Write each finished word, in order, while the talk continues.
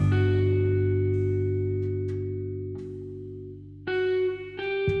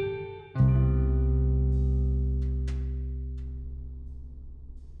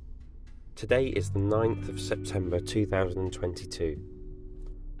Today is the 9th of September 2022,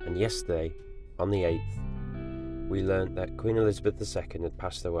 and yesterday, on the 8th, we learnt that Queen Elizabeth II had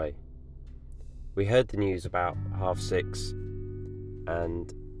passed away. We heard the news about 6:30,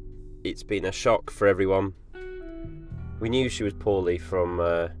 and it's been a shock for everyone. We knew she was poorly from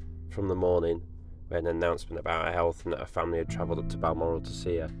the morning. We had an announcement about her health and that her family had travelled up to Balmoral to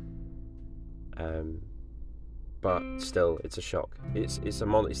see her. But still, it's a shock. It's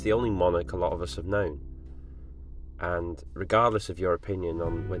the only monarch a lot of us have known. And regardless of your opinion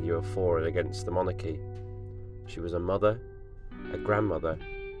on whether you're for or against the monarchy, she was a mother, a grandmother,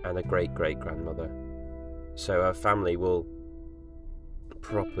 and a great-great-grandmother. So her family will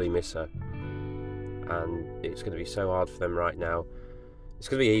properly miss her. And it's going to be so hard for them right now. It's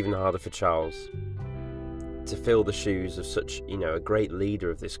going to be even harder for Charles to fill the shoes of such, a great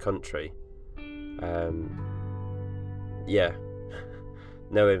leader of this country.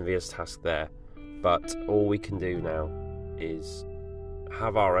 No envious task there, but all we can do now is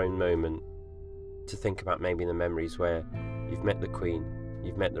have our own moment to think about maybe the memories where you've met the Queen,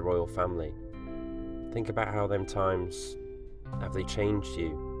 you've met the royal family. Think about how them times, have they changed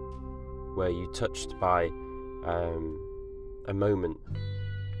you? Were you touched by a moment?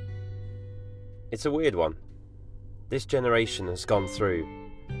 It's a weird one. This generation has gone through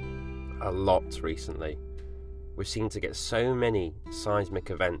a lot recently. We seem to get so many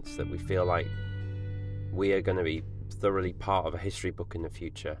seismic events that we feel like we are going to be thoroughly part of a history book in the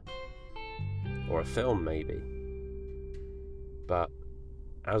future. Or a film, maybe. But,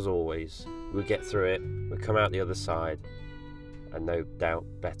 as always, we'll get through it, we'll come out the other side, and no doubt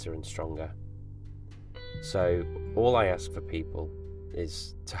better and stronger. So, all I ask for people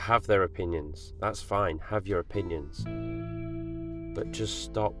is to have their opinions. That's fine, have your opinions. But just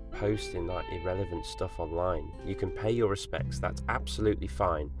stop posting irrelevant stuff online. You can pay your respects, that's absolutely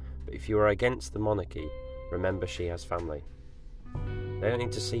fine. But if you are against the monarchy, remember she has family. They don't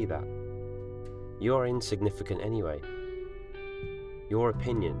need to see that. You are insignificant anyway. Your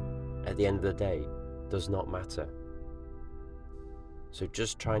opinion, at the end of the day, does not matter. So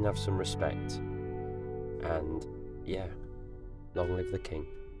just try and have some respect. And, long live the King.